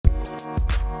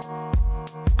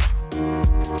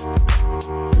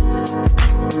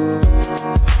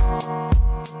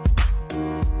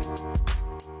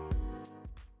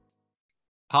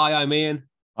Hi, I'm Ian.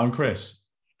 I'm Chris.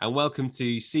 And welcome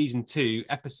to Season 2,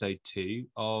 Episode 2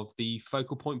 of the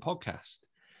Focal Point Podcast.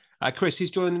 Chris,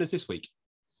 who's joining us this week?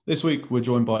 This week, we're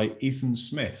joined by Ethan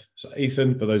Smith. So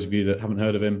Ethan, for those of you that haven't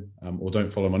heard of him or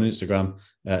don't follow him on Instagram,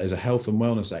 is a health and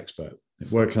wellness expert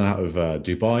working out of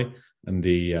Dubai and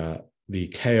the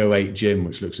KO8 gym,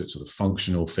 which looks at sort of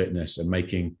functional fitness and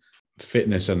making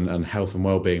fitness and health and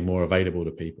wellbeing more available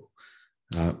to people.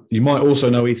 You might also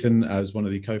know Ethan as one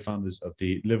of the co-founders of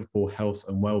the Liverpool Health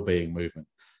and Wellbeing movement.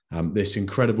 This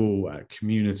incredible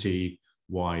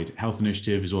community-wide health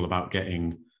initiative is all about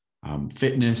getting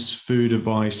fitness, food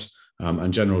advice,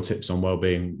 and general tips on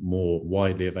wellbeing more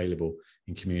widely available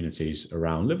in communities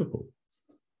around Liverpool.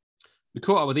 We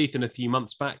caught up with Ethan a few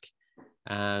months back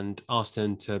and asked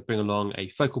him to bring along a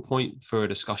focal point for a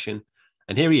discussion.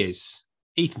 And here he is,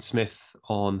 Ethan Smith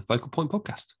on the Focal Point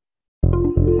Podcast.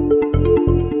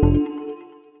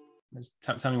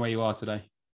 Tell me where you are today.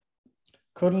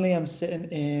 Currently, I'm sitting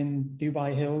in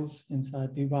Dubai Hills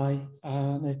inside Dubai,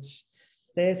 and it's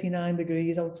 39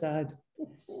 degrees outside.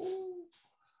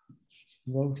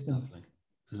 Roasting.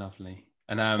 Lovely.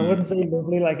 And I wouldn't say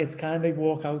lovely, like it's kind of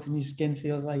walk out and your skin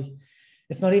feels like,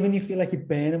 it's not even you feel like you're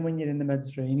burning when you're in the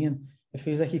Mediterranean. It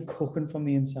feels like you're cooking from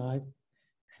the inside.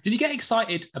 Did you get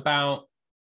excited about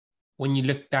when you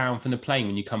look down from the plane,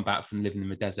 when you come back from living in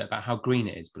the desert, about how green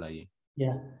it is below you?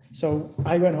 Yeah. So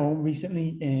I went home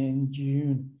recently in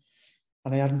June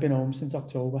and I hadn't been home since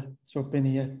October. So I've been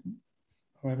here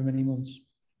however many months.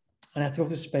 And I had to go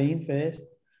to Spain first.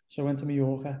 So I went to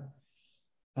Mallorca.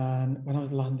 And when I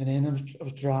was landing in, I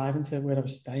was driving to where I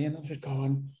was staying. I was just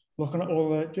looking at all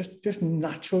the just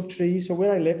natural trees. So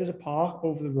where I live, there's a park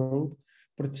over the road,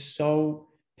 but it's so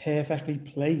perfectly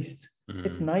placed. Mm-hmm.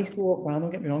 It's nice to walk around,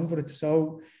 don't get me wrong, but it's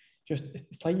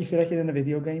like you feel like you're in a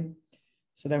video game.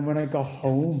 So then when I got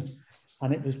home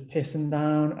and it was pissing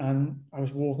down and I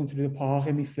was walking through the park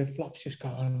in my flip-flops just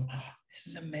going, this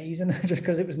is amazing, just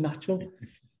because it was natural.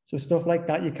 So stuff like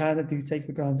that you kind of do take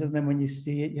for granted. And then when you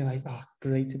see it, you're like,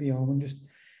 great to be home and just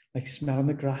like smelling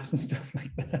the grass and stuff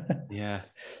like that. Yeah.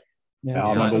 I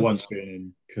remember once being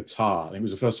in Qatar. I think it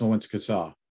was the first time I went to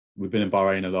Qatar. We've been in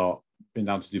Bahrain a lot, been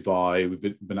down to Dubai,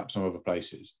 we've been up some other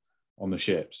places on the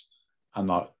ships. And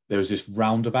like there was this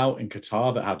roundabout in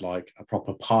Qatar that had like a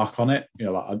proper park on it. You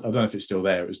know, like I don't know if it's still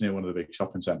there. It was near one of the big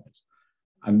shopping centres.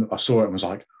 And I saw it and was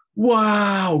like,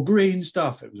 wow, green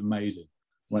stuff. It was amazing.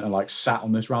 Went and like sat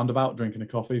on this roundabout drinking a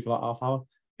coffee for like half hour.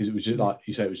 Because it was just like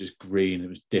you said, it was just green. It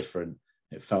was different.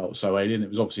 It felt so alien. It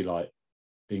was obviously like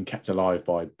being kept alive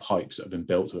by pipes that have been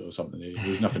built to it or something. There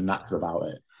was nothing natural about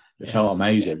it. It felt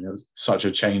amazing. It was such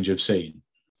a change of scene.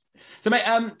 So, mate,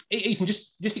 Ethan,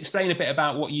 just explain a bit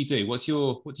about what you do. What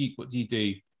do you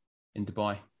do in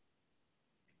Dubai?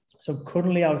 So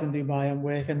currently out in Dubai, I'm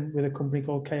working with a company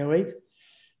called KO8,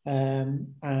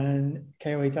 and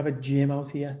KO8 have a gym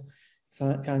out here. It's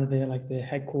kind of their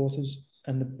headquarters,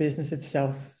 and the business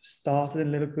itself started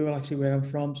in Liverpool, actually where I'm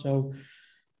from. So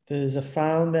there's a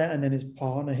founder and then his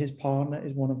partner. His partner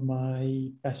is one of my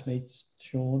best mates,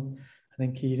 Sean, and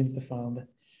then Kieran's the founder.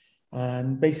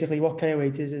 And basically what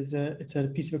KO8 is it's a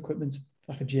piece of equipment,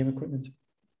 like a gym equipment.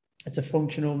 It's a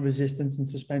functional resistance and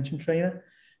suspension trainer.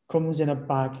 Comes in a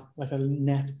bag, like a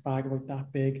net bag about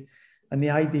that big. And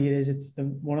the idea is it's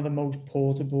one of the most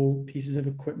portable pieces of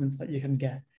equipment that you can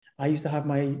get. I used to have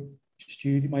my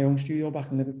own studio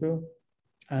back in Liverpool.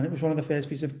 And it was one of the first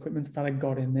pieces of equipment that I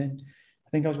got in there. I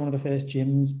think I was one of the first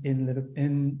gyms in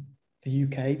the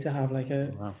UK to have like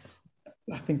wow.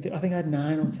 I think I had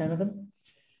 9 or 10 of them.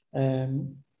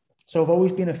 So I've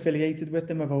always been affiliated with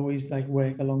them. I've always like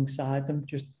worked alongside them.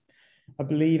 I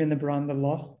believe in the brand a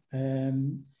lot.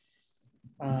 And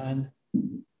when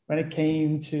it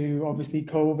came to obviously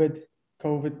COVID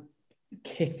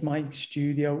kicked my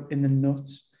studio in the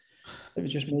nuts. It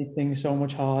was just made things so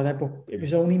much harder, but it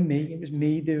was only me. It was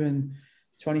me doing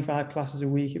 25 classes a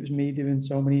week. It was me doing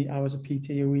so many hours of PT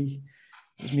a week.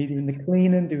 It was me doing the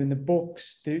cleaning, doing the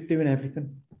books, doing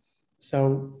everything.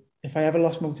 So if I ever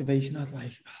lost motivation, I was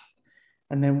like,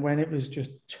 and then when it was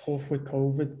just tough with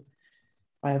COVID,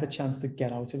 I had a chance to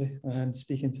get out of it. And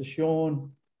speaking to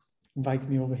Sean, invited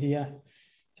me over here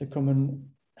to come and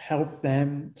help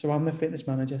them. So I'm the fitness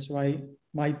manager. So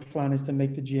my plan is to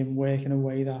make the gym work in a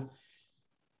way that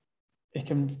it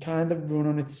can kind of run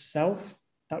on itself,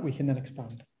 that we can then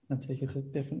expand and take it to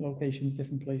different locations,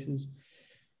 different places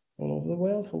all over the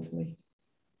world, hopefully.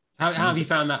 How have you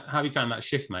found that? How have you found that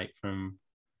shift, mate, from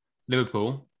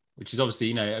Liverpool, which is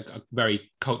obviously, a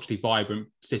very culturally vibrant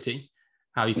city?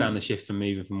 How have you found the shift from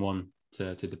moving from one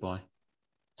to Dubai?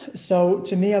 So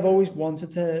to me, I've always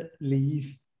wanted to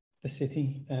leave the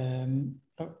city.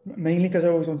 mainly because I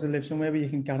always wanted to live somewhere where you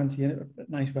can guarantee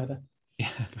nice weather. Yeah.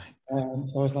 Okay.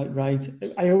 So I was like, right.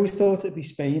 I always thought it'd be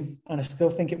Spain, and I still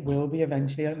think it will be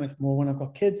eventually, like more when I've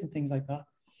got kids and things like that.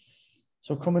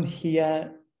 So coming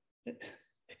here,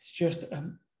 it's just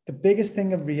the biggest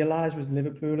thing I realized was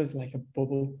Liverpool is like a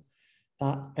bubble,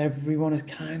 that everyone is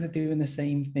kind of doing the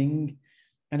same thing.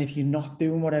 And if you're not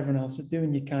doing what everyone else is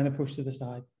doing, you kind of push to the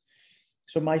side.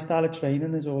 So my style of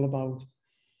training is all about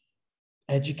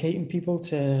educating people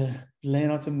to learn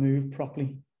how to move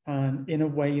properly, and in a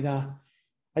way that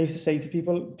I used to say to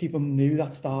people knew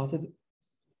that started.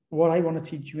 What I want to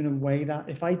teach you in a way that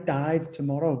if I died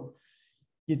tomorrow,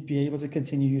 you'd be able to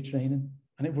continue your training.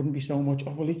 And it wouldn't be so much,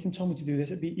 oh, well, Ethan told me to do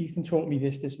this. It'd be, Ethan taught me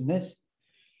this, this, and this.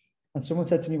 And someone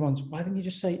said to me once, why didn't you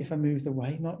just say if I moved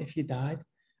away, not if you died?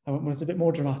 I went, well, it's a bit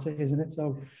more dramatic, isn't it?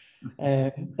 So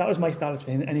that was my style of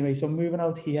training. Anyway, so moving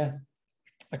out here,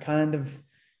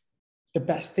 the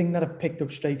best thing that I picked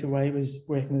up straight away was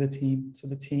working with a team. So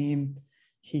the team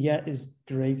here is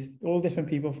great. All different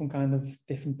people from kind of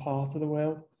different parts of the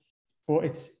world. But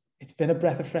it's been a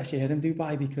breath of fresh air in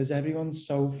Dubai because everyone's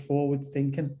so forward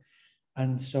thinking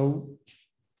and so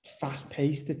fast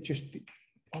paced that just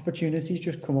opportunities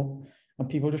just come up and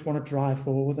people just want to drive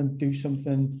forward and do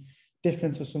something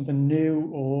different or something new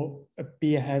or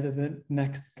be ahead of the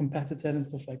next competitor and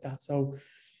stuff like that. So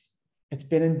it's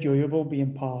been enjoyable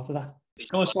being part of that.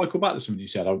 Can I cycle back to something you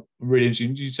said? I'm really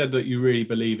interested. You said that you really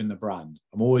believe in the brand.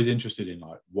 I'm always interested in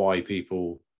like why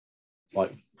people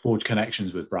like forge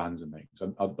connections with brands and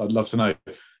things. I'd love to know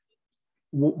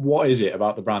what is it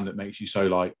about the brand that makes you so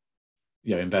like,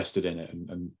 you know, invested in it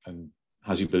and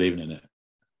has you believing in it?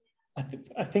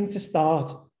 I think to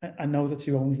start, I know the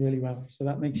two owners really well, so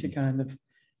that makes you kind of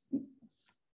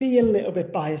be a little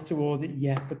bit biased towards it,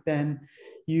 yeah. But then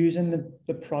using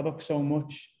the product so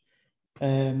much,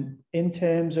 in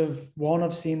terms of one,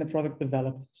 I've seen the product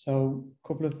develop, so a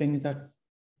couple of things that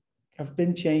have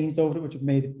been changed over it, which have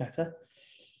made it better.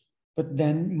 But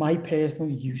then my personal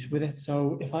use with it.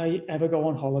 So if I ever go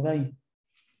on holiday,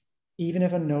 even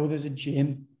if I know there's a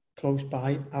gym close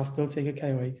by, I'll still take a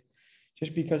KO8,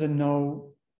 just because I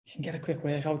know you can get a quick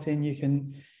workout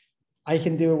in. I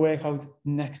can do a workout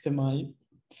next to my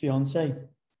fiance,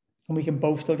 and we can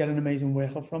both still get an amazing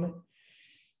workout from it.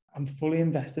 I'm fully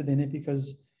invested in it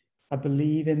because I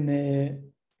believe in the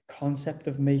concept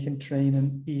of making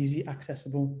training easy,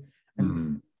 accessible,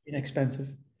 and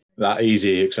inexpensive. That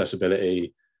easy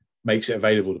accessibility makes it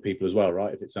available to people as well,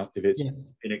 right? If it's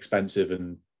inexpensive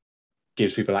and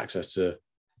gives people access to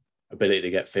ability to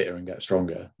get fitter and get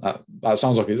stronger, that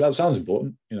sounds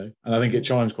important, you know. And I think it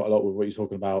chimes quite a lot with what you're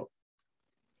talking about.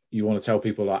 You want to tell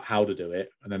people like how to do it,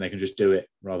 and then they can just do it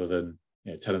rather than,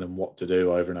 you know, telling them what to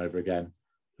do over and over again.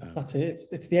 That's it.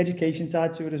 It's the education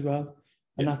side to it as well,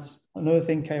 and that's another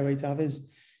thing KO8 have is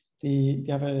they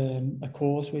have a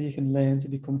course where you can learn to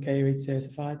become KO8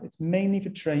 certified. It's mainly for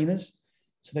trainers,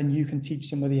 so then you can teach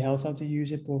somebody else how to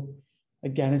use it. But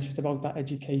again, it's just about that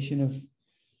education of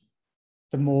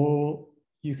the more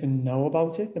you can know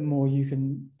about it, the more you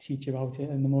can teach about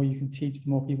it, and the more you can teach, the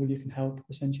more people you can help,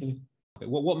 essentially.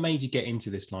 What made you get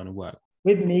into this line of work?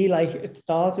 With me, like it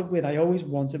started with, I always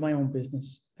wanted my own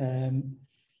business.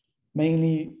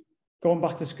 Mainly going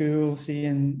back to school,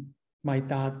 seeing my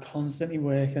dad constantly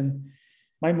working.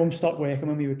 My mum stopped working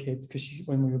when we were kids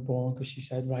when we were born, because she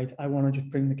said, right, I want to just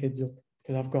bring the kids up,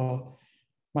 because I've got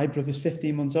my brother's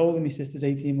 15 months older and my sister's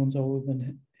 18 months older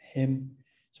than him.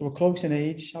 So we're close in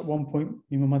age. At one point,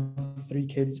 my mum had 3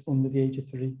 kids under the age of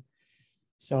 3.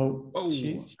 So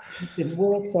she didn't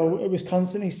work. So it was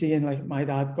constantly seeing like my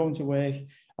dad going to work,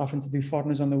 having to do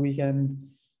foreigners on the weekend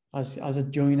as a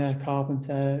joiner,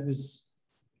 carpenter.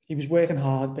 He was working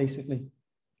hard basically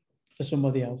for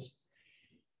somebody else.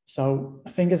 So I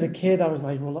think as a kid, I was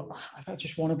like, well, I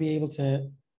just want to be able to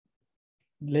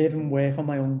live and work on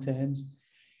my own terms.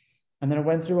 And then I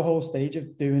went through a whole stage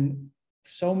of doing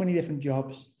so many different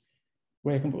jobs,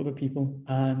 working for other people.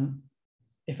 And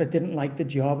if I didn't like the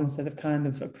job, instead of kind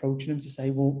of approaching them to say,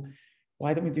 well,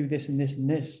 why don't we do this and this and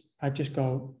this? I'd just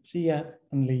go, see ya,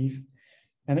 and leave.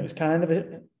 And it was kind of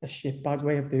a shitbag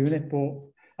way of doing it, but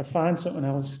I'd find something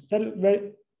else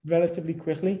relatively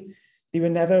quickly. They were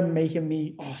never making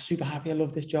me, super happy, I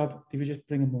love this job. They were just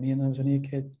bringing money in. I was only a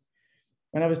kid.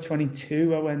 When I was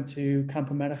 22, I went to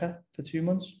Camp America for 2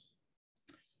 months,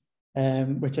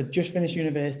 which I'd just finished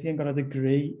university and got a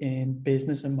degree in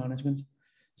business and management.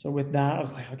 So with that, I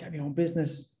was like, I'll get my own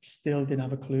business. Still didn't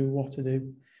have a clue what to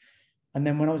do. And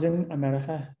then when I was in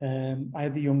America, I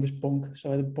had the youngest bunk. So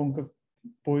I had a bunk of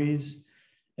boys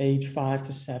aged 5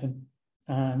 to 7.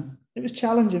 And it was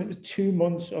challenging. It was 2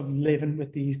 months of living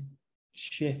with these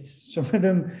shit. Some of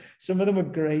them were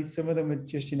great. Some of them were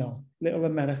just, little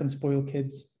American spoiled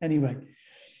kids. Anyway,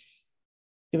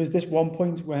 there was this one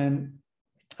point when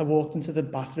I walked into the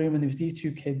bathroom and there was these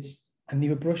two kids and they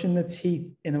were brushing their teeth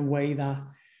in a way that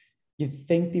you'd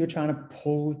think they were trying to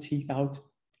pull the teeth out.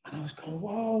 And I was going,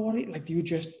 whoa, what are you, like, they were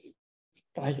just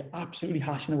like absolutely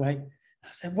hashing away. I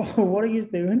said, whoa, what are you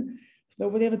doing? So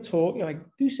nobody ever taught you, like,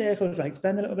 do circles, right?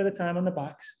 Spend a little bit of time on the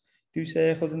backs, do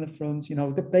circles in the front,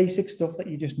 the basic stuff that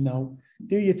you just know.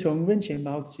 Do your tongue, rinse your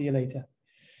mouth, see you later.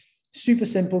 Super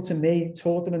simple to me,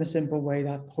 taught them in a simple way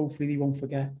that hopefully they won't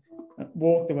forget.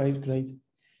 Walked away, it was great.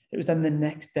 It was then the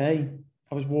next day,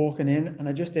 I was walking in and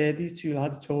I just heard these two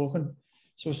lads talking.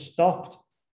 So I stopped.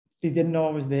 They didn't know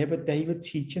I was there, but they were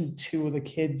teaching two other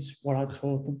kids what I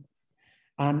taught them.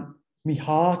 And my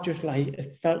heart just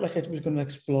it felt like it was going to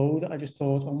explode. I just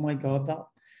thought, oh my God,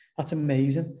 that's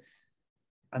amazing.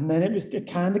 And then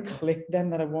it kind of clicked then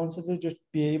that I wanted to just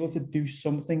be able to do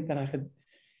something that I could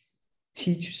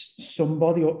teach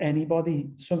somebody or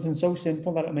anybody, something so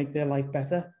simple that it'll make their life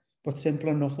better, but simple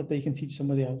enough that they can teach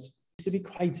somebody else. I used to be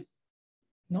quite,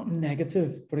 not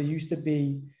negative, but I used to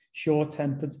be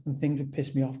short-tempered and things would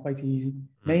piss me off quite easy.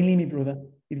 Mainly my brother.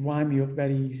 He'd wind me up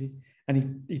very easy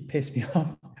and he'd piss me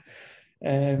off.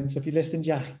 So if you listen,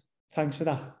 Jack, thanks for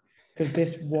that. Because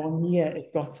this one year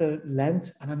it got to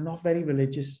Lent and I'm not very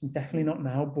religious and definitely not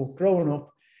now, but growing up,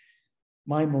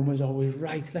 my mum was always,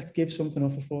 right, let's give something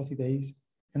up for 40 days.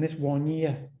 And this one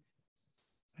year,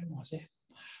 when was it?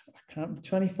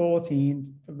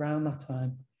 2014, around that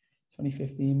time,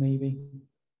 2015 maybe,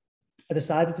 I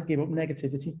decided to give up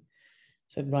negativity. I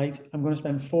said, right, I'm going to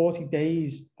spend 40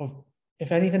 days of,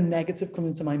 if anything negative comes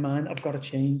into my mind, I've got to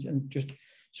change and just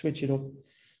switch it up.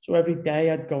 So every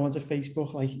day I'd go onto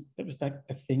Facebook, like it was like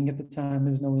a thing at the time.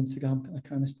 There was no Instagram, that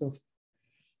kind of stuff.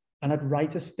 And I'd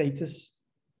write a status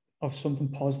of something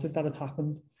positive that had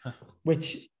happened,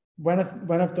 which when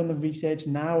I've done the research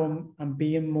now, I'm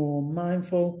being more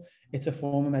mindful. It's a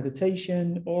form of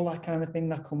meditation, all that kind of thing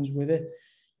that comes with it.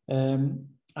 And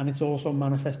it's also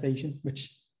manifestation,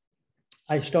 which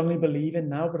I strongly believe in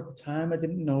now, but at the time I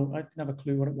didn't know, I didn't have a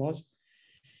clue what it was.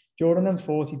 During them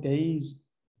 40 days,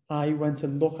 I went to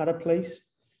look at a place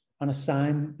and I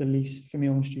signed the lease for my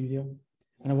own studio.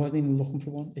 And I wasn't even looking for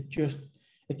one.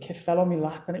 It fell on my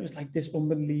lap and it was like this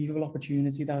unbelievable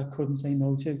opportunity that I couldn't say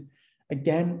no to.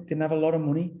 Again, didn't have a lot of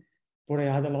money, but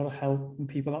I had a lot of help and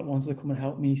people that wanted to come and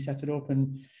help me set it up.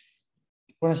 And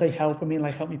when I say help, I mean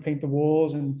like help me paint the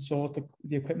walls and sort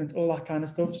the equipment, all that kind of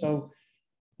stuff. So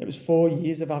it was 4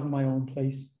 years of having my own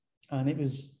place and it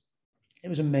was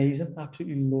amazing.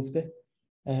 Absolutely loved it.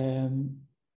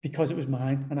 Because it was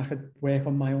mine and I could work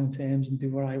on my own terms and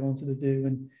do what I wanted to do.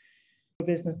 And the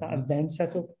business that I then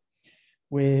set up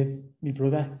with my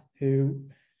brother, who,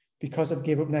 because I'd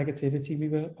give up negativity,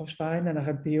 I was fine and I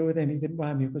could deal with him. He didn't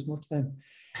wind me up as much then.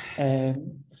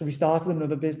 So we started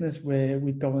another business where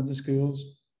we'd go into schools,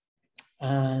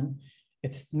 and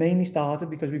it's mainly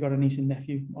started because we got a niece and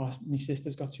nephew. My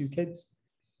sister's got 2 kids.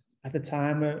 At the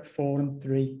time, we're 4 and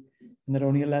 3, and they're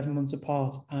only 11 months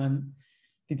apart. And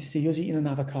they'd see us eating an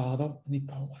avocado and they'd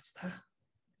go, what's that?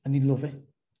 And they'd love it.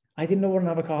 I didn't know what an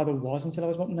avocado was until I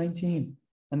was about 19.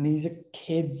 And these are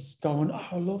kids going, oh,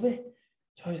 I love it.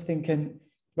 So I was thinking,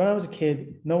 when I was a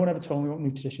kid, no one ever told me about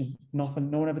nutrition, nothing.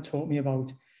 No one ever taught me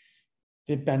about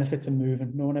the benefits of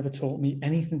moving. No one ever taught me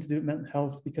anything to do with mental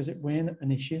health because it weren't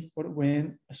an issue, but it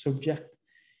weren't a subject.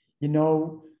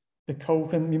 The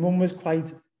Coke, and my mum was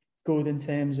quite good in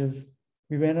terms of,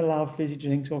 we weren't allowed fizzy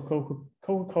drinks or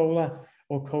Coca-Cola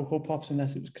or Cocoa Pops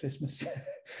unless it was Christmas.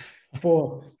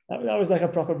 But that was like a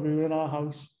proper rule in our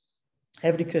house.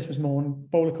 Every Christmas morning,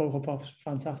 bowl of Cocoa Pops,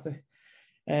 fantastic.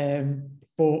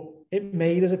 But it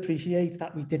made us appreciate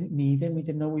that we didn't need them. We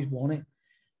didn't always want it.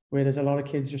 Whereas a lot of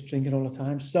kids just drink it all the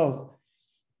time. So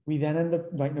we then ended up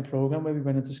writing a program where we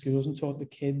went into schools and taught the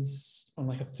kids on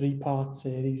like a 3-part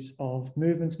series of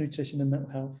movement, nutrition, and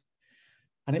mental health.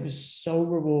 And it was so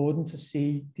rewarding to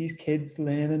see these kids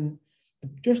learning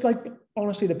just like,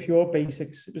 honestly, the pure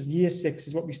basics. It was year 6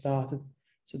 is what we started.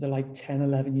 So they're like 10,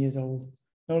 11 years old.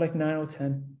 No, like 9 or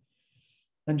 10.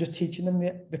 And just teaching them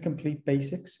the complete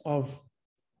basics of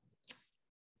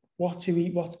what to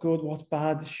eat, what's good, what's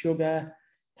bad, sugar,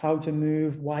 how to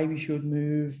move, why we should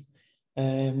move.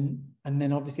 And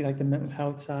then obviously like the mental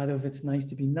health side of it's nice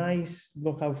to be nice,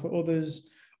 look out for others,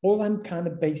 all them kind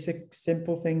of basic,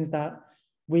 simple things that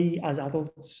we as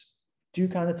adults do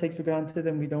kind of take for granted.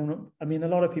 And we don't, I mean, a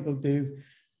lot of people do.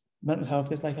 Mental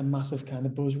health is like a massive kind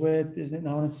of buzzword, isn't it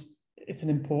now? And it's an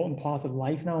important part of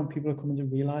life now, and people are coming to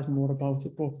realize more about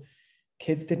it, but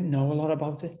kids didn't know a lot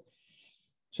about it.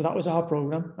 So that was our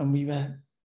program, and we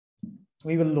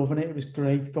were loving it. It was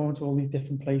great going to all these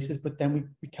different places, but then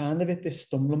we kind of hit this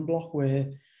stumbling block where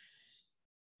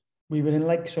we were in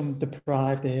like some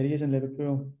deprived areas in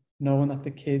Liverpool, knowing that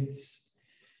the kids,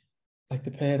 like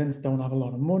the parents, don't have a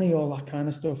lot of money, all that kind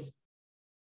of stuff.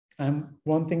 And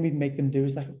one thing we'd make them do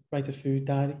is like write a food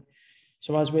diary.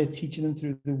 So as we're teaching them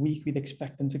through the week, we'd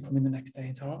expect them to come in the next day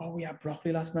and say, oh, we had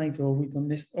broccoli last night, or we've done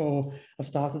this, or I've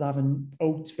started having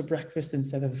oats for breakfast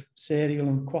instead of cereal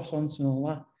and croissants and all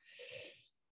that.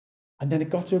 And then it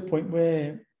got to a point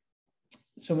where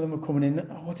some of them were coming in,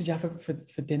 oh, what did you have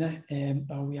for dinner?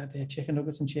 Oh, we had chicken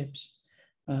nuggets and chips.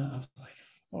 I was like,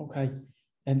 okay.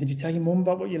 And did you tell your mum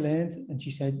about what you learned? And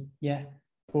she said, yeah,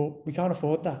 but we can't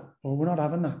afford that, or we're not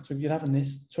having that. So if you're having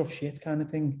this, tough shit kind of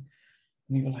thing.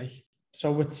 And we were like, so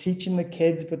we're teaching the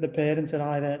kids, but the parents are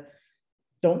either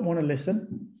don't want to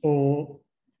listen or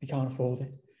they can't afford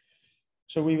it.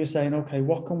 So we were saying, okay,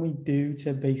 what can we do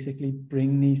to basically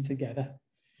bring these together?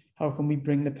 How can we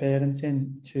bring the parents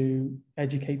in to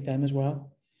educate them as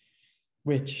well?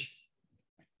 Which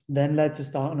then led to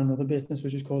starting another business,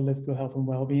 which is called Liverpool Health and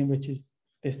Wellbeing, which is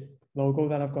this logo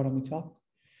that I've got on my top.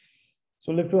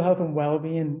 So Liverpool Health and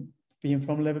Wellbeing, being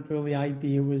from Liverpool, the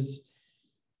idea was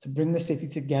to bring the city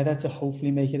together to hopefully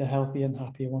make it a healthier and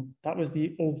happier one. That was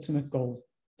the ultimate goal,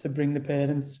 to bring the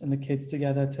parents and the kids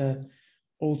together to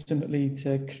ultimately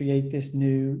to create this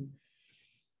new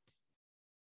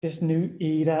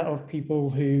era of people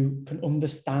who can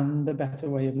understand a better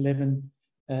way of living.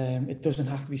 It doesn't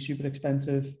have to be super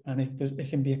expensive, and it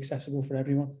can be accessible for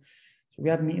everyone. So we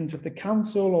had meetings with the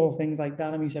council or things like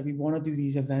that, and we said we want to do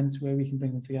these events where we can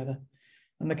bring them together.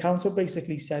 And the council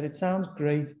basically said, it sounds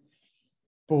great,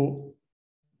 but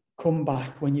come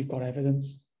back when you've got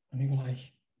evidence. And we were like,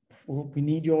 well, we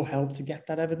need your help to get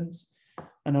that evidence.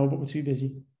 I know, but we're too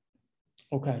busy.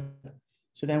 Okay.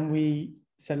 So then we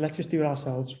said, let's just do it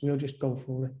ourselves. We'll just go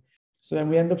for it. So then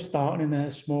we end up starting in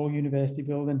a small university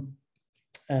building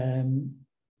and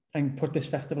put this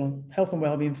festival on, Health and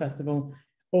Wellbeing Festival,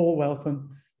 all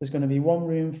welcome. There's going to be one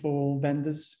room for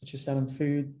vendors, which is selling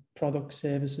food, products,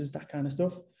 services, that kind of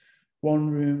stuff. One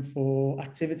room for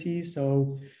activities,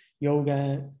 so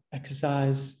yoga,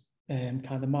 exercise,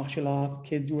 kind of martial arts,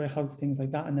 kids workouts, things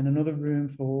like that. And then another room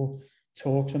for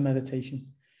talks and meditation.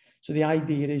 So the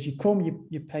idea is you come,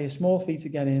 you pay a small fee to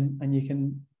get in, and you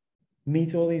can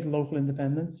meet all these local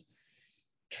independents,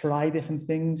 try different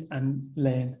things and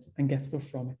learn and get stuff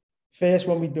from it. First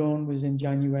one we done was in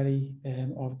January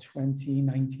of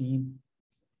 2019.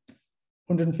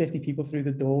 150 people through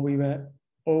the door. We were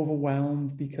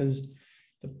overwhelmed because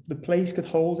the place could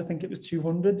hold, I think it was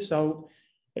 200. So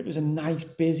it was a nice,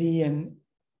 busy, and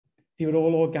they were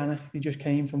all organic. They just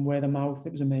came from word of mouth.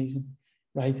 It was amazing.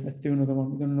 Right, let's do another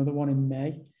one. We've done another one in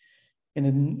May.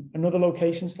 In another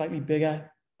location, slightly bigger,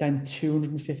 then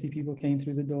 250 people came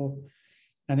through the door.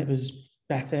 And it was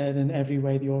better in every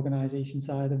way, the organisation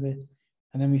side of it.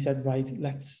 And then we said, right,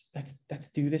 let's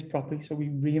do this properly. So we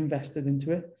reinvested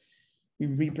into it. We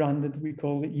rebranded, we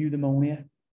called it eudaimonia.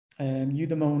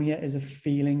 Eudaimonia is a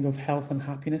feeling of health and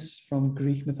happiness from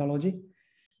Greek mythology.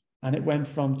 And it went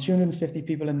from 250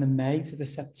 people in the May to the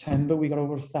September. We got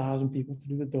over 1,000 people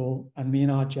through the door. And me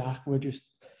and our Jack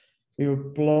we were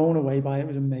blown away by it. It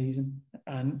was amazing.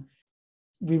 And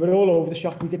we were all over the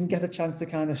shop. We didn't get a chance to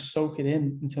kind of soak it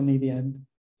in until near the end.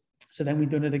 So then we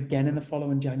done it again in the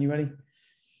following January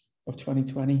of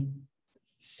 2020.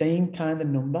 Same kind of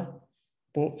number,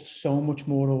 but so much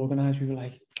more organized. We were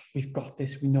like, we've got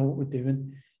this. We know what we're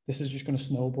doing. This is just going to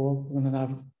snowball. We're going to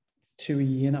have 2 a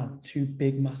year now, 2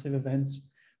 big, massive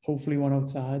events, hopefully one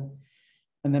outside.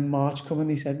 And then March come and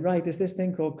they said, right, there's this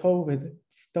thing called COVID.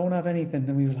 Don't have anything.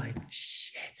 And we were like,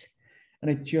 shit.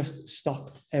 And it just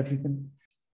stopped everything.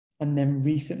 And then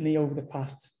recently, over the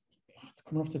past, it's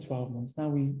coming up to 12 months now,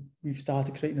 we've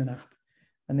started creating an app.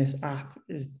 And this app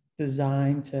is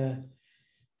designed to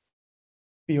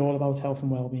be all about health and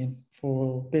wellbeing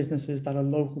for businesses that are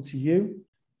local to you,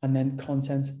 and then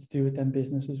content to do with them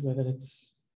businesses, whether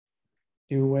it's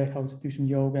do a workout, do some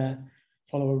yoga,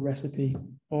 follow a recipe,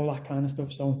 all that kind of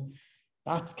stuff. So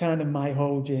that's kind of my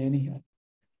whole journey.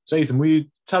 So Ethan, will you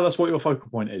tell us what your focal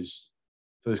point is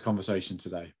for this conversation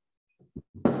today?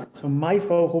 So my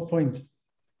focal point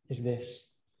is this,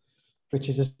 which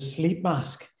is a sleep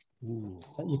mask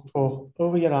that you put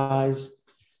over your eyes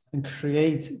and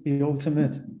create the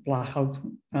ultimate blackout.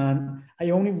 And I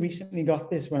only recently got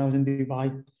this when I was in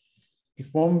Dubai.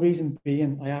 One reason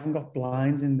being, I haven't got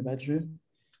blinds in the bedroom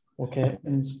or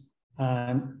curtains.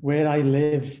 And where I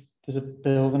live, there's a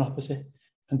building opposite.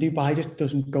 And Dubai just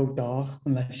doesn't go dark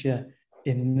unless you're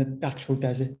in the actual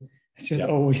desert. It's just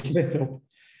always lit up.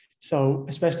 So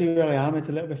especially where I am, it's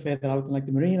a little bit further out than like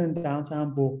the marina and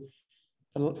downtown, but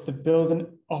the building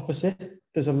opposite,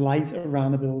 there's a light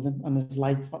around the building, and there's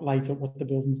light that light up what the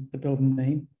building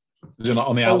name. Is it like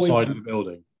on the outside of the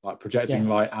building, like projecting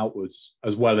light outwards,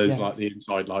 as well as like the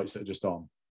inside lights that are just on?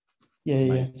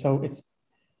 Yeah. So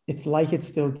it's like it's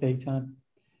still daytime.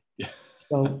 Yeah.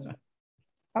 So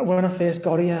when I first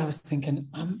got here, I was thinking,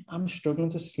 I'm struggling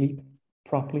to sleep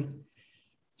properly.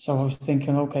 So I was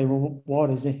thinking, okay, well, what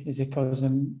is it? Is it because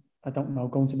I don't know,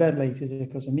 going to bed late? Is it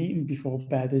because I'm eating before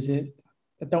bed? Is it?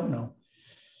 I don't know.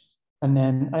 And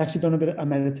then I actually done a bit of a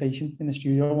meditation in the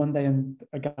studio one day, and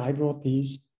a guy brought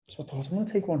these. So I thought, I'm going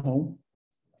to take one home.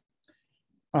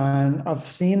 And I've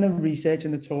seen the research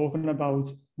and the talking about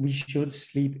we should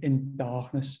sleep in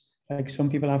darkness. Like some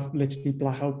people have literally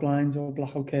blackout blinds or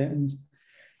blackout curtains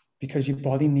because your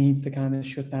body needs to kind of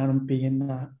shut down and be in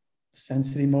that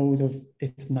sensory mode of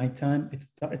it's nighttime.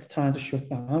 It's time to shut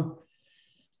down.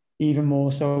 Even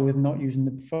more so with not using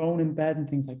the phone in bed and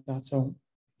things like that. So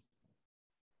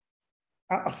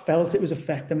I felt it was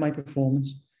affecting my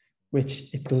performance,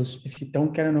 which it does. If you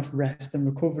don't get enough rest and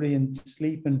recovery and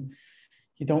sleep, and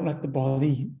you don't let the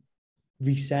body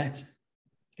reset,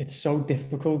 it's so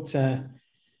difficult to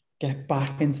get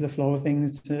back into the flow of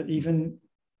things, to even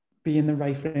be in the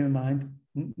right frame of mind,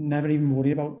 never even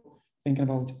worry about thinking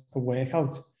about a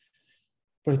workout.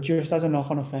 But it just has a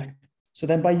knock-on effect. So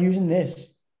then by using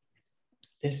this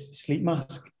sleep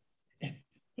mask, it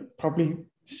probably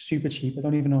super cheap. I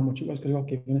don't even know how much it was because I got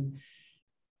given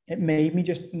it. It made me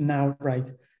just now,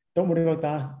 right, don't worry about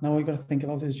that. Now all you got to think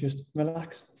about is just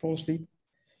relax, fall asleep.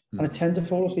 And I tend to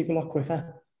fall asleep a lot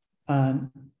quicker. And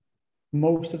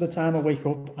most of the time I wake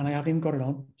up and I haven't even got it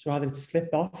on. So either it's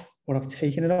slipped off or I've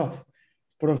taken it off.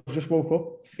 But I've just woke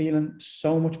up feeling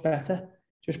so much better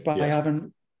just by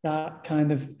having that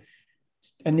kind of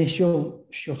initial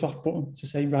shut off button to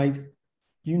say, right,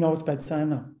 you know it's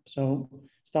bedtime now. So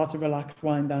start to relax,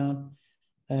 wind down.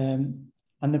 And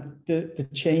the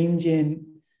change in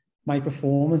my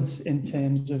performance in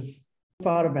terms of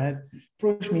out of bed,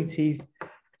 brush my teeth,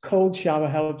 cold shower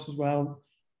helps as well.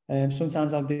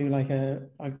 Sometimes I'll do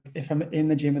if I'm in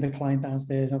the gym with a client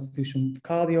downstairs, I'll do some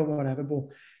cardio or whatever, but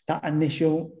that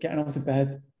initial getting out of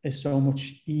bed is so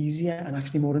much easier and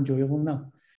actually more enjoyable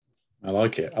now. I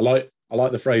like it. I like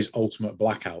the phrase ultimate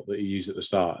blackout that you used at the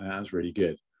start, and that's really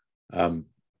good.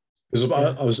 Because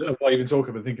I even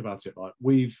talking and think about it, like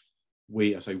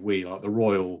I say we, like the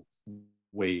royal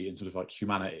we in sort of like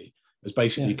humanity has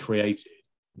basically created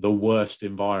the worst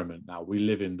environment now. We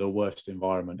live in the worst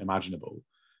environment imaginable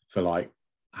for like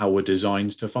how we're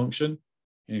designed to function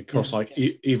across like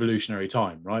evolutionary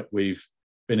time, right? We've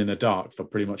been in the dark for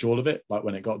pretty much all of it. Like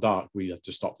when it got dark, we had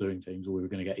to stop doing things or we were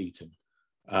going to get eaten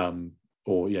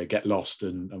or get lost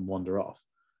and wander off.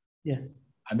 Yeah.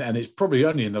 And it's probably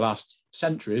only in the last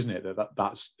century, isn't it,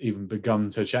 that's even begun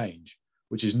to change,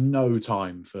 which is no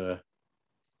time for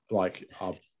like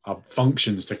our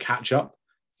functions to catch up.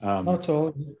 Not at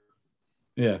all.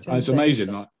 Yeah, it's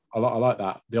amazing. I like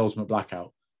that, the ultimate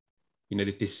blackout.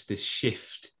 This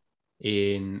shift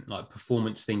in like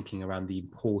performance thinking around the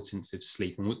importance of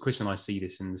sleep. And Chris and I see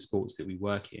this in the sports that we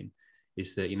work in,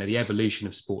 is that, the evolution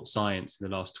of sports science in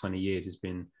the last 20 years has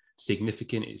been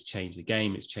significant. It's changed the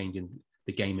game. It's changing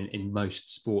the game in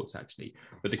most sports, actually.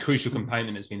 But the crucial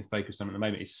component that's been focused on at the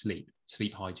moment is sleep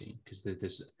hygiene, because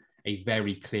there's a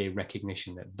very clear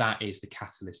recognition that is the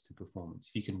catalyst to performance.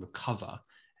 If you can recover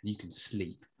and you can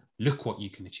sleep, look what you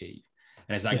can achieve.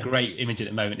 And there's that great image at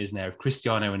the moment, isn't there, of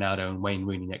Cristiano Ronaldo and Wayne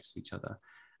Rooney next to each other.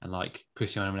 And like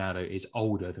Cristiano Ronaldo is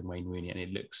older than Wayne Rooney, and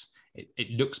it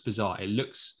looks bizarre. It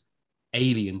looks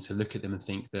alien to look at them and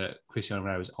think that Cristiano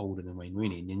Ronaldo is older than Wayne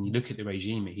Rooney. And then you look at the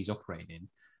regime that he's operating in,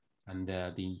 and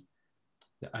the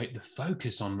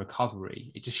focus on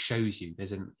recovery, it just shows you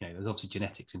there's obviously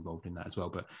genetics involved in that as well,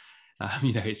 but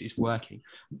it's working.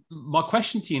 My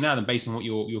question to you now, then, based on what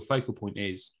your focal point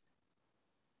is,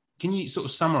 can you sort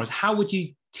of summarize, how would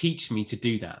you teach me to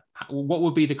do that? What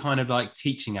would be the kind of like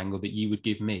teaching angle that you would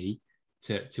give me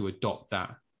to adopt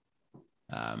that,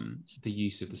 the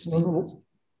use of the sleep?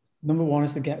 Number one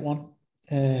is to get one.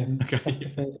 Okay. That's the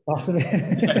first part of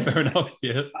it. Yeah, fair enough.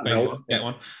 Yeah, get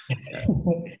one. Yeah.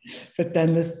 But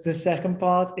then the second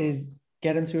part is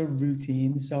get into a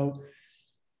routine. So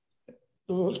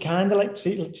kind of like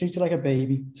treat it like a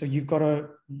baby. So you've got to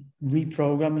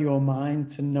reprogram your mind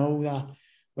to know that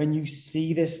when you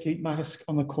see this sleep mask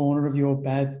on the corner of your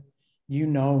bed,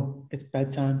 it's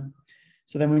bedtime.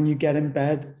 So then when you get in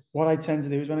bed, what I tend to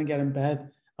do is when I get in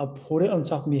bed, I'll put it on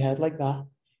top of my head like that.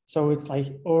 So it's like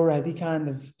already kind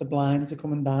of the blinds are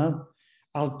coming down.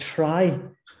 I'll try.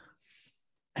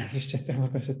 And just sit there,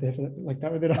 like I sit there like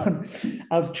that with it on.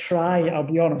 I'll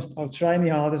be honest, I'll try my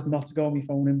hardest not to go on my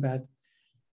phone in bed,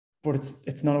 but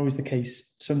it's not always the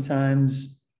case.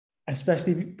 Sometimes,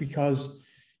 especially because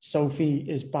Sophie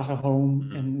is back at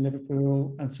home in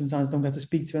Liverpool, and sometimes I don't get to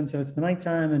speak to her until it's the night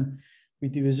time, and we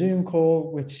do a Zoom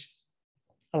call, which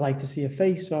I like to see her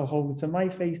face, so I'll hold it to my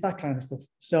face, that kind of stuff.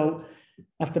 So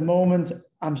at the moment,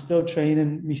 I'm still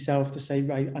training myself to say,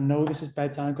 right, I know this is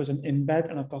bedtime because I'm in bed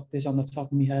and I've got this on the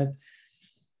top of my head.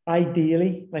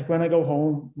 Ideally, like when I go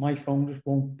home, my phone just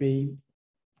won't be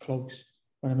close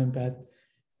when I'm in bed.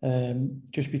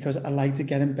 Just because I like to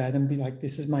get in bed and be like,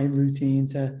 this is my routine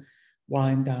to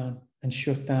wind down and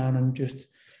shut down and just,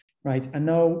 right, I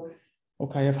know,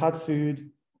 okay, I've had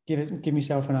food, give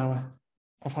myself an hour.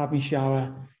 I've had my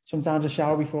shower. Sometimes a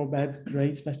shower before bed's great,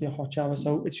 especially a hot shower.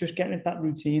 So it's just getting into that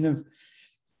routine of,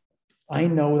 I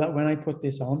know that when I put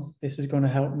this on, this is going to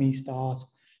help me start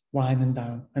winding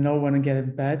down. I know when I get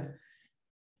in bed,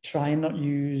 try and not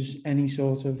use any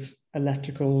sort of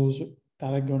electricals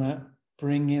that are going to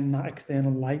bring in that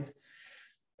external light.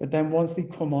 But then once they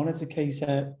come on, it's a case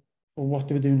of, well, what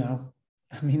do we do now?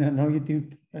 I mean, I know you do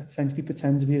essentially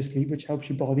pretend to be asleep, which helps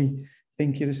your body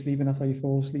think you're asleep, and that's how you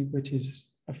fall asleep, which is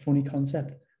a funny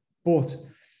concept. But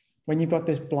when you've got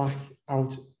this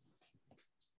blackout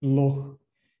look,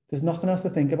 there's nothing else to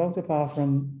think about apart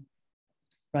from,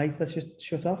 right, let's just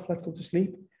shut off, let's go to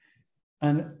sleep.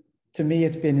 And to me,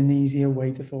 it's been an easier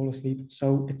way to fall asleep.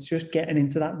 So it's just getting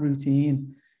into that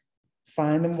routine,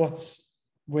 finding what's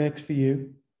works for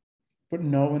you, but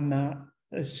knowing that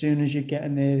as soon as you get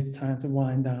in there, it's time to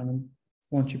wind down. And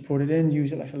once you put it in,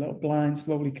 use it like a little blind,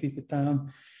 slowly creep it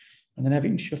down, and then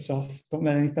everything shuts off. Don't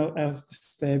let anything else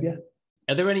disturb you.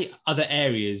 Are there any other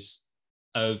areas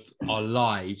of our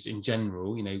lives in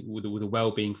general, you know, with a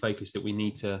well-being focus that we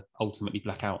need to ultimately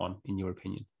black out on, in your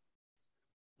opinion?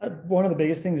 One of the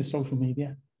biggest things is social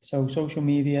media. So social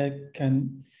media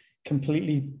can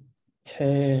completely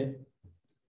tear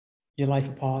your life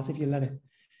apart if you let it,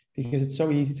 because it's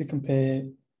so easy to compare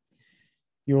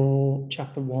your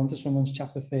chapter 1 to someone's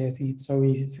chapter 30. It's so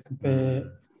easy to compare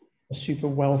a super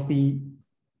wealthy,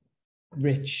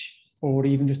 rich, or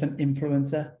even just an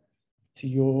influencer to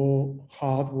your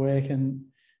hard work and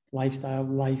lifestyle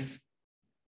life.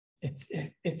 It's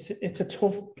a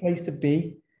tough place to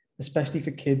be, especially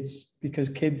for kids, because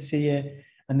kids see it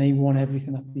and they want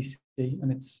everything that they see.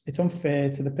 And it's unfair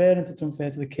to the parents, it's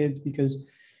unfair to the kids, because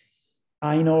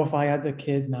I know if I had a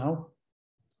kid now,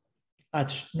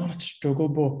 I'd not struggle,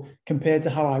 but compared to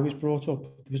how I was brought up,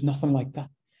 there was nothing like that.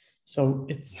 So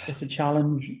it's a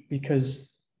challenge,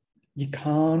 because you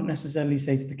can't necessarily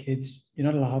say to the kids, you're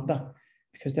not allowed that,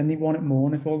 because then they want it more.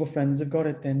 And if all the friends have got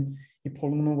it, then you're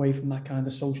pulling them away from that kind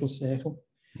of social circle.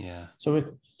 Yeah. So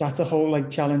that's a whole like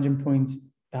challenging point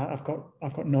that I've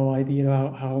got no idea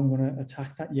about how I'm going to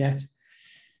attack that yet.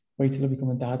 Wait till I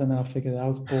become a dad and then I'll figure it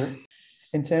out. But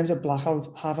in terms of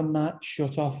blackouts, having that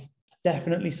shut off,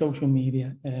 definitely social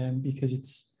media, because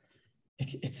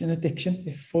it's an addiction.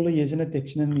 It fully is an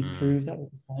addiction, and we've proved that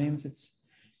with science.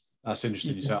 That's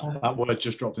interesting. That word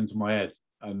just dropped into my head,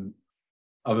 and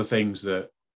other things that,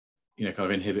 you know,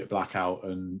 kind of inhibit blackout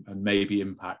and maybe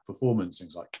impact performance.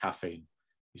 Things like caffeine.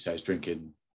 You say it's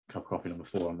drinking a cup of coffee number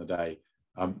 4 on the day.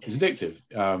 It's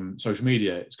addictive. Social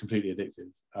media, it's completely addictive.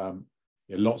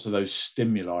 You know, lots of those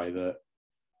stimuli that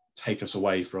take us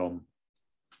away from,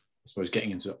 I suppose,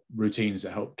 getting into routines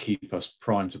that help keep us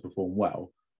primed to perform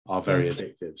well are very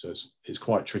addictive. So it's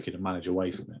quite tricky to manage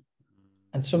away from it.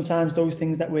 And sometimes those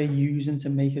things that we're using to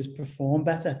make us perform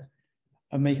better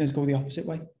are making us go the opposite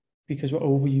way, because we're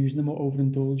overusing them or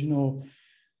overindulging, or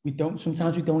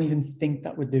sometimes we don't even think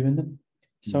that we're doing them.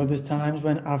 So there's times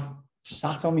when I've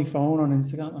sat on my phone on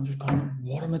Instagram, I'm just going,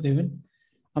 what am I doing?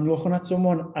 I'm looking at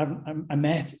someone I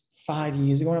met 5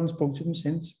 years ago and I haven't spoken to them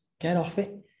since. Get off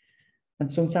it.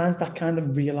 And sometimes that kind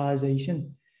of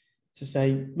realization to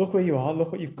say, look where you are,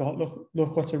 look what you've got,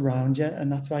 look what's around you.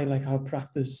 And that's why I'll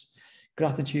practice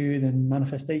gratitude and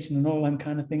manifestation and all them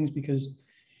kind of things, because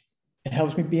it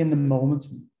helps me be in the moment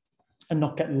and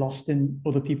not get lost in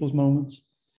other people's moments.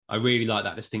 I really like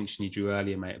that distinction you drew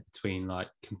earlier, mate, between like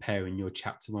comparing your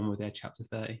chapter 1 with their chapter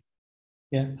 30.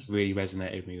 Yeah, it's really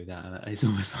resonated with me with that. And it's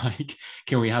almost like,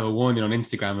 can we have a warning on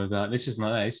Instagram of that? This is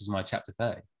my chapter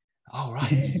 30. Oh,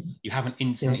 right. You haven't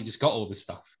instantly just got all this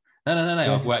stuff. No.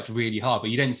 Yeah. I've worked really hard,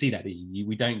 but you don't see that.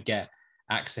 We don't get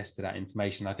access to that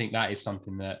information. I think that is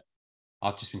something that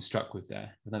I've just been struck with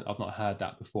there. I've not heard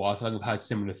that before. I think I've heard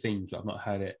similar things, but I've not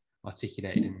heard it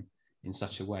articulated in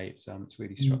such a way. It's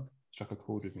really struck a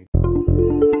chord with me.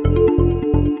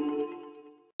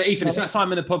 Ethan, it's that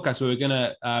time in the podcast where we're going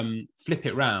to flip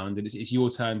it round, and it's your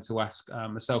turn to ask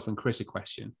myself and Chris a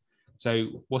question. So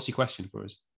what's your question for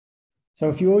us? So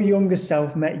if your younger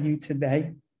self met you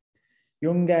today,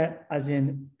 younger as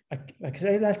in, like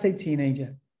say, let's say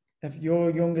teenager, if your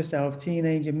younger self,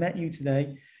 teenager, met you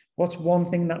today, what's one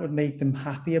thing that would make them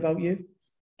happy about you?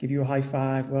 Give you a high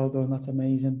five, well done, that's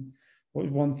amazing. What's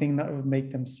one thing that would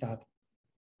make them sad?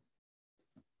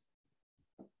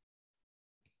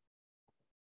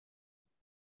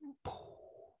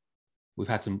 We've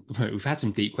had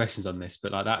some deep questions on this,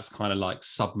 but like that's kind of like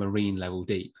submarine level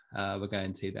deep. We're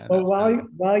going to there. Well,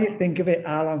 while you think of it,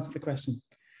 I'll answer the question.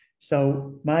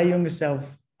 So my younger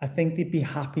self, I think they'd be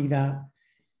happy that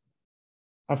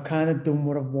I've kind of done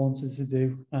what I've wanted to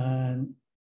do, and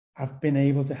I've been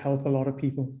able to help a lot of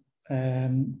people.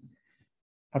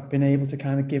 I've been able to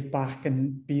kind of give back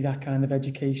and be that kind of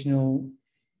educational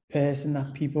person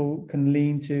that people can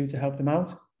lean to help them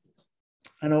out.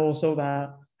 And also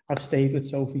that I've stayed with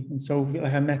Sophie. And Sophie,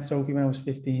 like I met Sophie when I was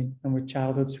 15 and we're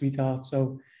childhood sweethearts.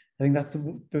 So I think that's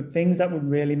the things that would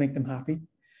really make them happy.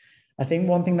 I think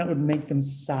one thing that would make them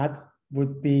sad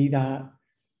would be that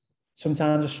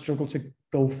sometimes I struggle to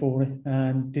go for it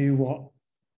and do what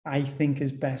I think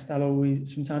is best.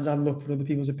 Sometimes I look for other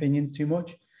people's opinions too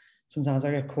much. Sometimes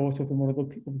I get caught up in what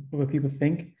other people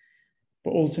think.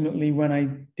 But ultimately, when I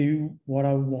do what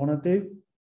I want to do,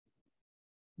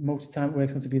 most of the time it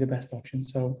works out to be the best option.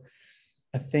 So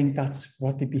I think that's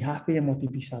what they'd be happy and what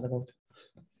they'd be sad about.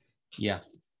 Yeah,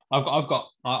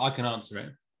 I can answer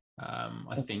it.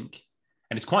 I think,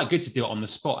 and it's quite good to do it on the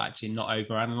spot, actually, not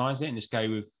overanalyze it and just go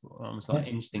with almost like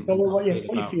instinct. So what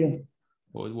you feel?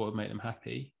 What would make them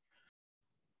happy?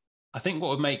 I think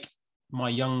what would make my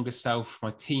younger self,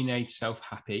 my teenage self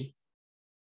happy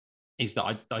is that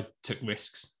I took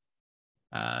risks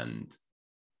and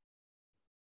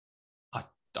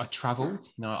I traveled.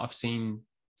 You know, I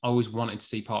always wanted to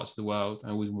see parts of the world.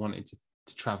 I always wanted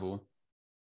to travel,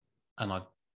 and I've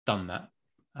done that.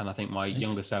 And I think my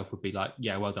younger self would be like,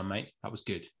 yeah, well done, mate. That was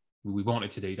good. We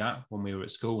wanted to do that when we were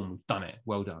at school and we've done it.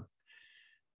 Well done.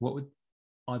 What would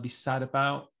I be sad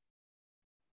about?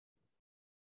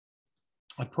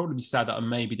 I'd probably be sad that I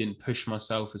maybe didn't push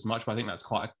myself as much, but I think that's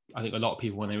I think a lot of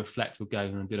people when they reflect would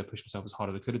go, did I push myself as hard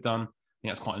as I could have done? I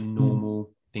think that's quite a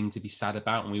normal thing to be sad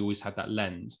about. And we always had that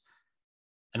lens.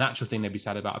 An actual thing they'd be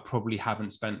sad about, I probably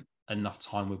haven't spent enough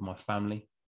time with my family.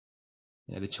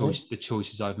 You know, the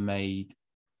choices I've made,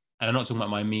 and I'm not talking about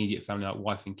my immediate family, like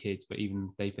wife and kids, but even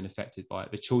they've been affected by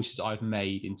it. The choices I've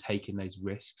made in taking those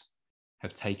risks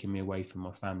have taken me away from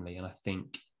my family. And I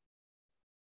think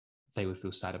they would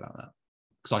feel sad about that.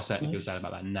 Because I certainly feel sad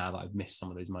about that now that I've missed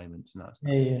some of those moments. And that's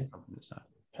something that's sad.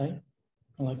 Okay,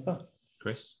 I like that.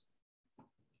 Chris?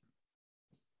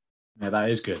 Yeah, that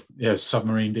is good. Yeah,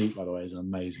 submarine deep, by the way, is an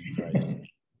amazing phrase.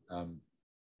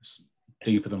 It's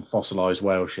deeper than fossilized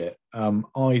whale shit.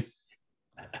 I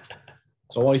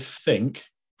think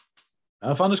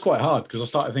I found this quite hard because I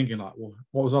started thinking like, well,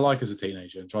 what was I like as a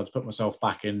teenager, and tried to put myself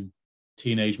back in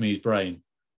teenage me's brain,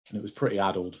 and it was pretty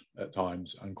addled at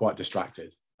times and quite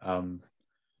distracted.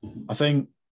 I think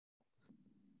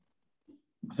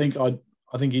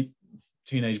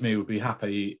teenage me would be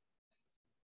happy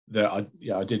that I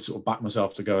did sort of back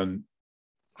myself to go and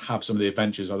have some of the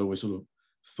adventures I'd always sort of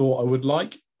thought I would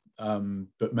like,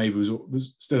 but maybe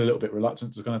was still a little bit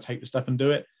reluctant to kind of take the step and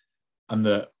do it. And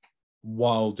that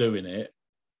while doing it,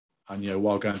 and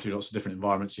while going through lots of different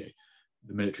environments,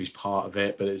 the military's part of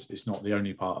it, but it's not the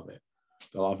only part of it.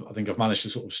 So I think I've managed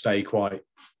to sort of stay quite.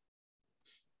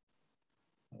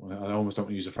 I almost don't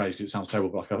want to use the phrase because it sounds terrible,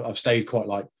 but like I've stayed quite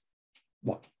like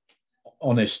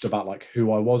honest about like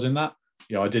who I was in that.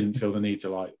 I didn't feel the need to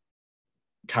like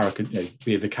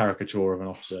be the caricature of an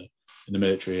officer in the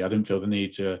military. I didn't feel the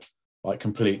need to like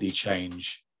completely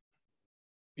change,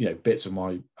 bits of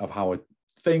how I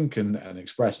think and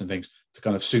express and things to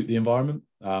kind of suit the environment.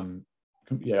 I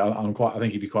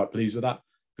think he'd be quite pleased with that,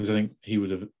 because I think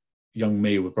young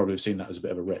me would probably have seen that as a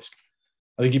bit of a risk.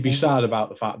 I think he'd be sad about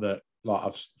the fact that like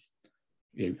I've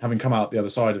having come out the other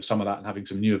side of some of that and having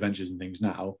some new adventures and things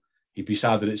now, he'd be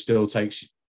sad that it still takes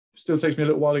me a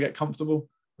little while to get comfortable.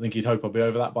 I think he'd hope I'll be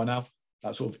over that by now.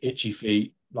 That sort of itchy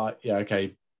feet, like,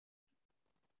 okay,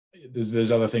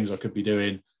 there's other things I could be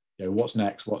doing. What's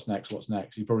next?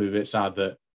 He'd probably be a bit sad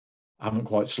that I haven't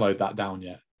quite slowed that down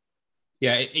yet.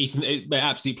 Yeah, Ethan, it's an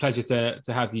absolute pleasure to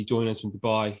have you join us from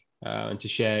Dubai and to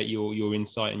share your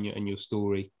insight and your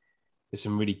story. There's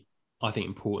some really, I think,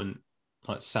 important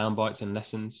like sound bites and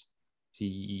lessons. So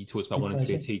you talked about wanting to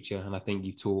be a teacher, and I think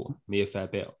you've taught me a fair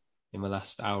bit in the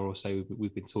last hour or so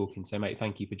we've been talking. So, mate,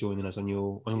 thank you for joining us on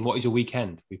what is your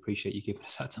weekend. We appreciate you giving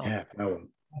us that time. Yeah, no one.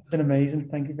 It's been amazing.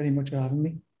 Thank you very much for having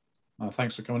me.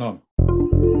 Thanks for coming on.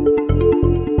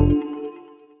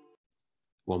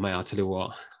 Well, mate, I'll tell you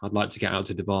what, I'd like to get out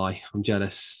to Dubai. I'm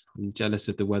jealous. I'm jealous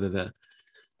of the weather that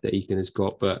Ethan has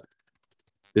got, but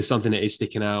there's something that is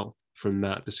sticking out from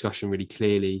that discussion really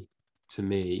clearly to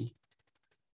me.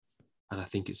 And I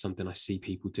think it's something I see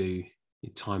people do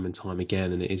time and time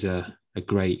again. And it is a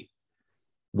great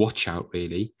watch out,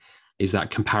 really, is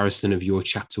that comparison of your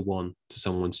chapter 1 to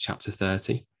someone's chapter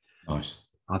 30. Nice.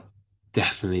 I've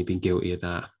definitely been guilty of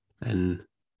that. And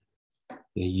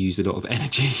use a lot of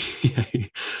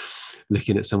energy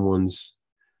looking at someone's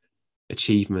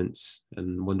achievements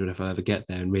and wondering if I'll ever get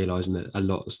there, and realizing that a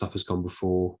lot of stuff has gone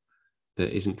before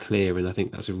that isn't clear. And I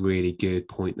think that's a really good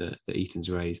point that Ethan's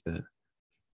raised, that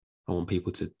I want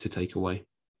people to take away.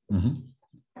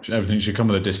 Mm-hmm. Everything should come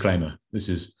with a disclaimer. This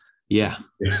is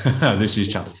this is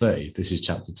chapter 30. This is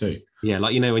chapter 2. Yeah,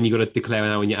 like, when you got to declare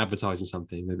now when you're advertising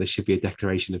something, there should be a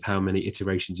declaration of how many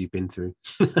iterations you've been through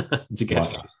to get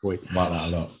to this point. Like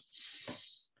that a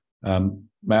lot.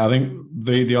 Mate, I think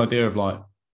the idea of like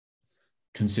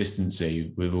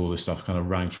consistency with all this stuff kind of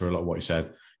rang through a lot of what you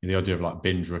said. The idea of like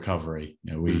binge recovery.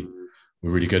 We're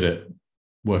really good at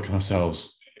working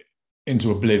ourselves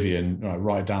into oblivion,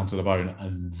 right down to the bone,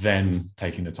 and then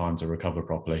taking the time to recover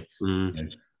properly.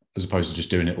 As opposed to just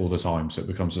doing it all the time, so it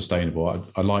becomes sustainable.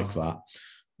 I like that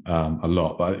a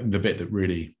lot, but I think the bit that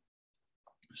really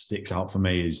sticks out for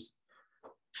me is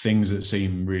things that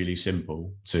seem really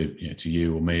simple to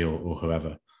you or me or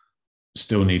whoever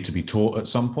still need to be taught at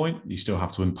some point. You still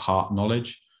have to impart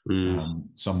knowledge.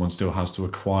 Someone still has to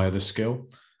acquire the skill,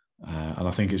 and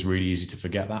I think it's really easy to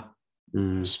forget that,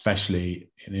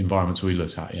 especially in the environments we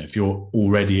look at. If you're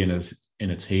already in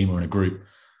a team or in a group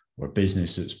or a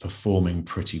business that's performing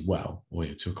pretty well, or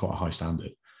to quite a high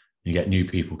standard, you get new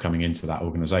people coming into that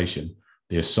organization,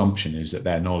 the assumption is that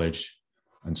their knowledge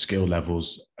and skill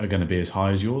levels are going to be as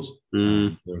high as yours,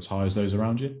 or as high as those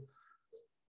around you.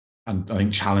 And I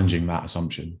think challenging that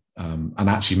assumption, and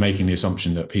actually making the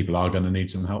assumption that people are going to need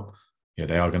some help,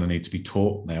 they are going to need to be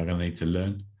taught, they are going to need to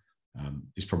learn,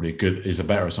 is a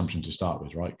better assumption to start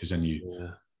with, right? Because then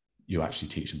you actually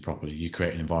teach them properly. You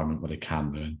create an environment where they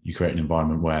can learn. You create an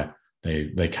environment where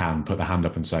they can put their hand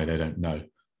up and say they don't know.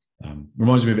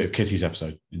 Reminds me a bit of Kitty's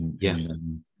episode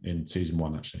in season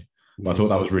 1, actually. But I thought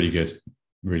that was really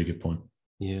good point.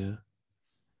 Yeah.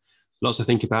 Lots to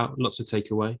think about, lots to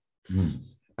take away.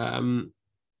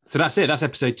 So that's it. That's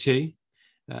episode 2.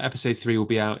 Episode 3 will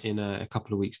be out in a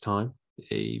couple of weeks' time.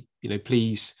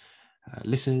 Please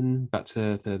listen back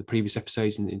to the previous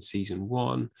episodes in season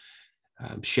 1.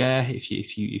 Share if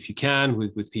you can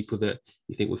with people that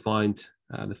you think will find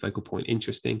the focal point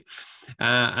interesting,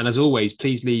 and as always,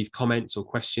 please leave comments or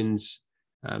questions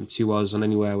to us on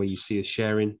anywhere where you see us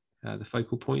sharing the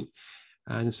focal point.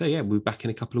 And so we'll be back in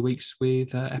a couple of weeks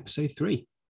with episode 3.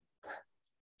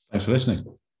 Thanks for listening.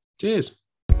 Cheers.